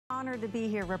honor to be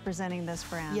here representing this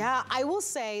brand. Yeah, I will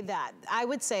say that. I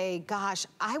would say, gosh,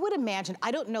 I would imagine,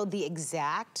 I don't know the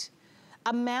exact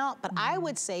amount, but I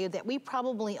would say that we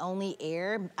probably only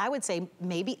air, I would say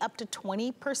maybe up to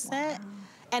 20%. Wow.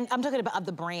 And I'm talking about of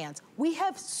the brands. We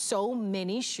have so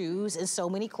many shoes and so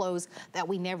many clothes that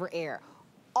we never air.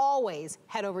 Always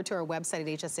head over to our website at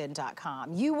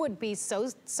hsn.com. You would be so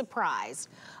surprised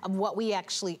of what we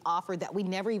actually offer that we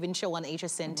never even show on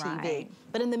HSN TV. Right.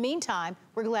 But in the meantime,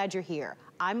 we're glad you're here.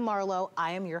 I'm Marlo,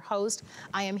 I am your host.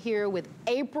 I am here with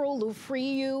April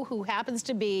Lufriu, who happens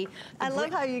to be... I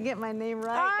love how you get my name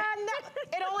right.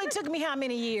 It only took me how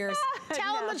many years?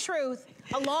 Tell them the truth.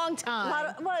 A long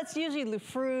time. Well, it's usually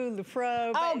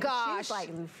Lufro. Oh gosh. She's like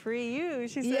Lufriu.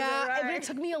 She says yeah, it right. and it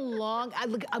took me a long.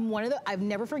 I'm one of the. I've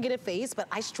never forget a face, but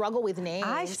I struggle with names.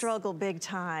 I struggle big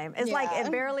time. It's like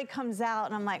it barely comes out,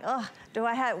 and I'm like, oh,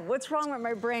 what's wrong with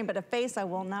my brain? But a face I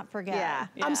will not forget. Yeah.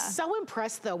 I'm so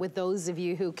impressed though with those of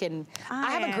you who can.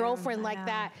 I have a girlfriend like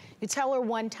that. You tell her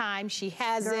one time, she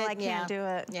has it. I can't do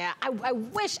it. Yeah, I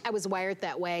wish I was wired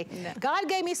that way. No. God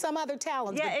gave me some other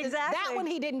talents. Yeah, but exactly. That one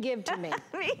He didn't give to me.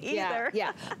 Me either.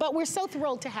 Yeah. But we're so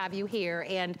thrilled to have you here,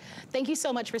 and thank you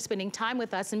so much for spending time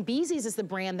with us. And Bzees is the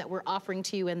brand that we're offering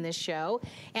to you in this show.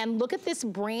 And look at this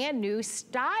brand new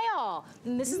style.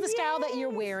 And this is the style that you're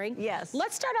wearing. Yes.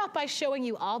 Let's start off by showing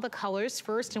you all the colors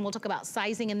first, and we'll talk about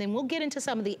sizing, and then we'll get into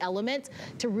some of the elements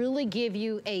to really give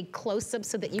you a close-up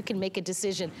so that you can make a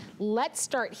decision. Let's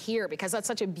start here because that's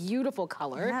such a beautiful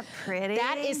color. Isn't that pretty?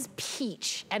 That is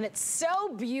peach, and it's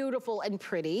so beautiful and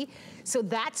pretty. So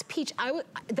that's peach.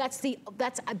 That's the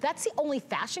only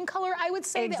fashion color I would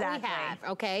say that we have.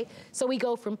 Okay, so we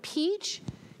go from peach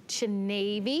to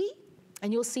navy,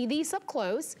 and you'll see these up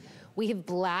close. We have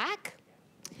black.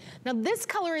 Now this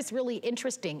color is really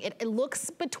interesting. It looks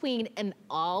between an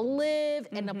olive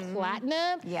and a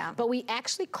platinum, but we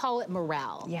actually call it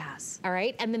morel. Yes. All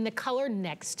right, and then the color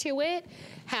next to it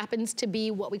happens to be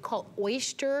what we call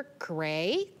oyster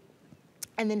gray.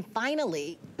 And then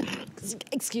finally,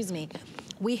 excuse me,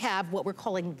 we have what we're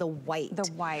calling the white. The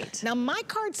white. Now my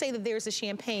cards say that there's a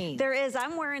champagne. There is,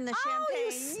 I'm wearing the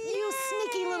champagne. You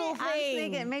sneaky little thing. I'm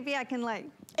sneaking, maybe I can like.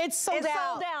 It's sold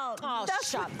out. Sold out. Oh,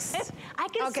 shucks. I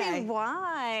can see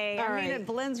why. I mean, it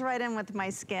blends right in with my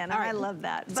skin. I love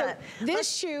that. So this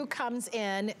shoe comes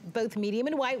in both medium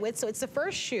and wide width. So it's the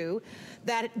first shoe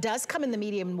that does come in the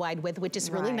medium and wide width, which is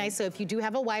really nice. So if you do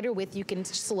have a wider width, you can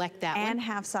select that one. And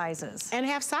half sizes. And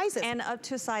half sizes. And up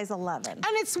to size 11. And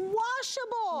it's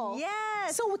washable.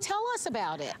 Yes. So tell us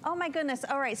about it. Oh my goodness.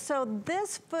 All right, so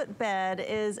this footbed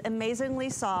is amazingly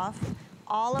soft.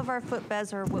 All of our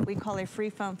footbeds are what we call a free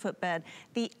foam footbed.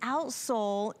 The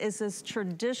outsole is this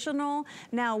traditional.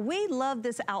 Now, we love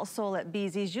this outsole at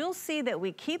Bzees. You'll see that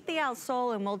we keep the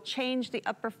outsole and we'll change the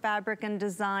upper fabric and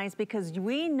designs because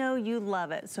we know you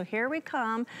love it. So here we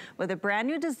come with a brand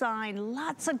new design,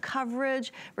 lots of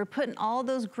coverage. We're putting all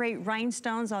those great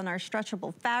rhinestones on our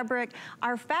stretchable fabric.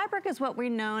 Our fabric is what we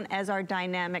know as our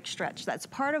dynamic stretch. That's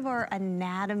part of our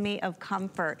anatomy of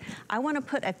comfort. I want to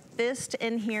put a fist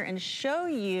in here and show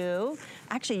you,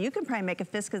 actually you can probably make a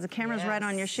fist because the camera's right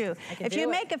on your shoe. If you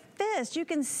make a fist, you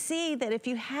can see that if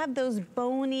you have those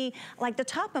bony, like the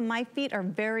top of my feet are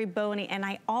very bony, and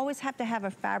I always have to have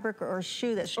a fabric or a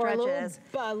shoe that stretches.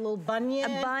 Or a little bunion.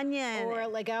 A bunion. Or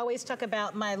like I always talk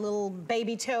about my little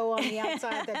baby toe on the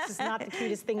outside. That's just not the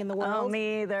cutest thing in the world. Oh,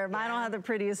 me either. I don't have the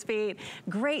prettiest feet.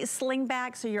 Great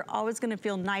slingback, so you're always gonna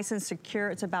feel nice and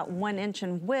secure. It's about 1 inch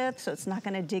in width, so it's not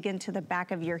gonna dig into the back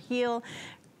of your heel.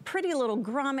 Pretty little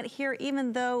grommet here,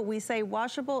 even though we say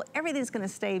washable, everything's gonna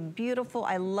stay beautiful.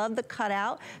 I love the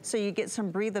cutout, so you get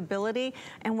some breathability.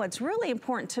 And what's really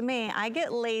important to me, I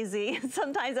get lazy.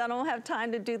 Sometimes I don't have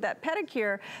time to do that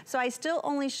pedicure, so I still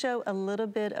only show a little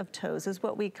bit of toes, is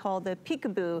what we call the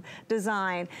peekaboo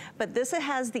design. But this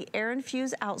has the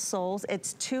air-infused outsoles.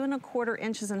 It's 2 1/4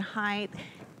 inches in height.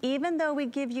 Even though we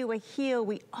give you a heel,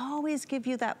 we always give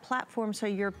you that platform so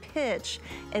your pitch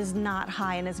is not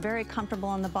high and it's very comfortable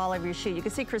on the ball of your shoe. You can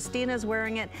see Christina's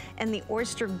wearing it in the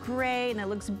oyster gray and it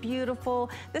looks beautiful.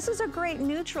 This is a great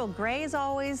neutral. Gray is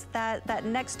always that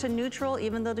next to neutral,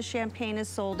 even though the champagne is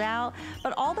sold out.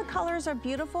 But all the colors are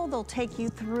beautiful. They'll take you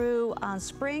through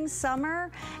spring, summer,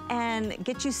 and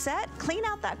get you set. Clean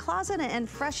out that closet and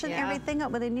freshen everything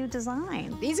up with a new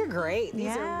design. These are great.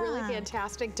 These are really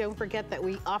fantastic. Don't forget that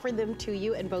we offer them to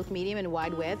you in both medium and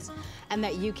wide widths, and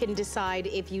that you can decide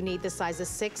if you need the size of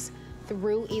 6,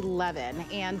 through 11.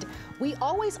 And we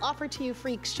always offer to you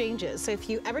free exchanges. So if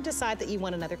you ever decide that you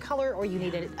want another color or you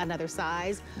need another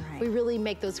size, we really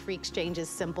make those free exchanges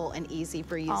simple and easy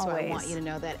for you. Always. So I want you to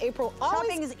know that. April,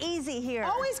 Shopping is easy here.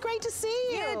 Always great to see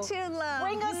you. You too, love.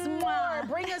 Bring us more.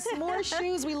 Bring us more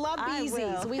shoes. We love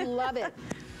Bzees. We love it.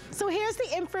 So here's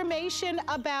the information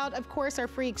about, of course, our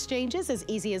free exchanges, as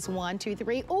easy as 1, 2,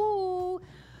 3. Ooh,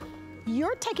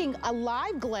 you're taking a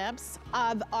live glimpse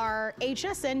of our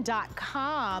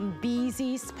hsn.com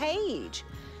Bzees page.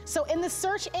 So in the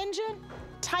search engine,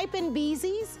 type in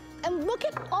Bzees and look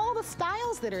at all the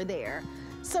styles that are there.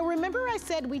 So remember I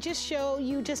said we just show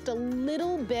you just a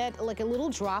little bit, like a little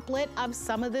droplet of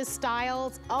some of the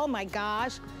styles. Oh my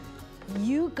gosh.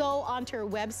 You go onto our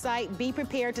website, be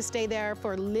prepared to stay there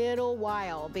for a little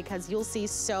while because you'll see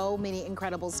so many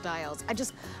incredible styles.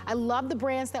 I love the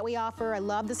brands that we offer. I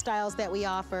love the styles that we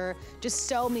offer. Just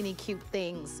so many cute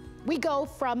things. We go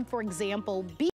from, for example,